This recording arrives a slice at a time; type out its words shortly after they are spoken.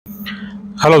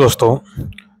Hello दोस्तों,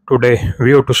 today we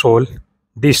have to solve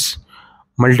this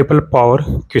multiple power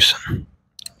question.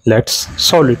 Let's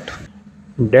solve it.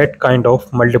 That kind of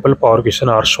multiple power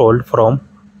question are solved from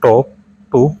top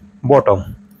to bottom.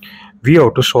 We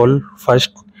have to solve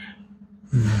first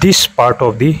this part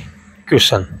of the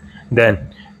question. Then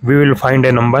we will find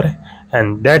a number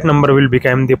and that number will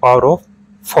become the power of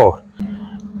 4,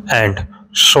 and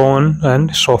so on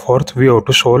and so forth. We have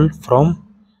to solve from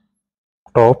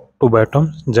top to bottom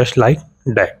just like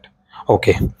that.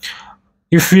 Okay,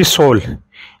 if we solve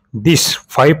this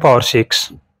 5 power 6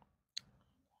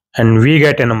 and we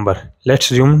get a number,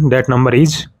 let's assume that number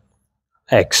is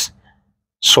x.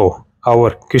 So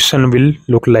our question will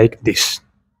look like this.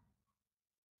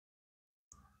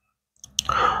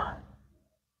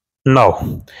 Now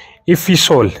if we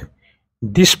solve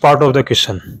this part of the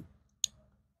question,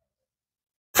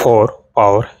 4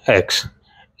 power x,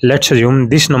 let's assume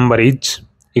this number is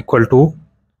equal to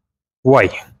y.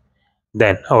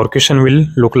 Then our question will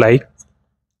look like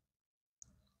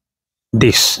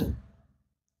this.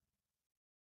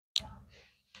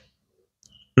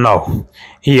 Now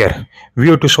here we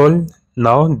have to solve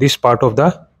now this part of the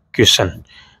question.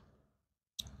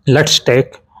 Let's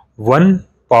take 1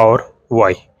 power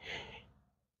y.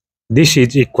 This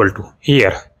is equal to,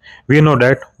 here we know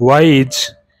that y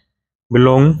is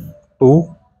belong to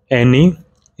any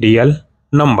real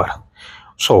number.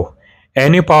 So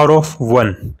any power of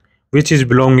 1 which is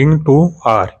belonging to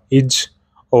R is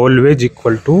always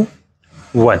equal to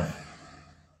 1.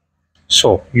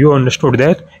 So you understood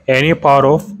that any power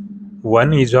of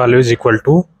 1 is always equal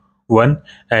to 1,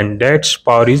 and that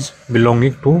power is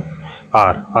belonging to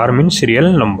R. R means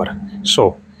real number.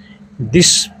 So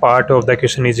this part of the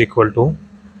question is equal to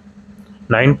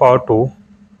 9 power 2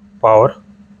 power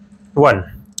 1.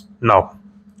 Now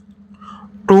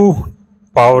 2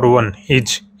 power 1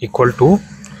 is equal to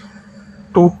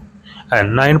 2,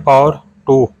 and 9 power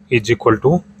 2 is equal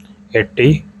to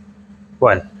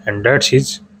 81, and that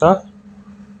is the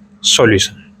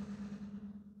solution.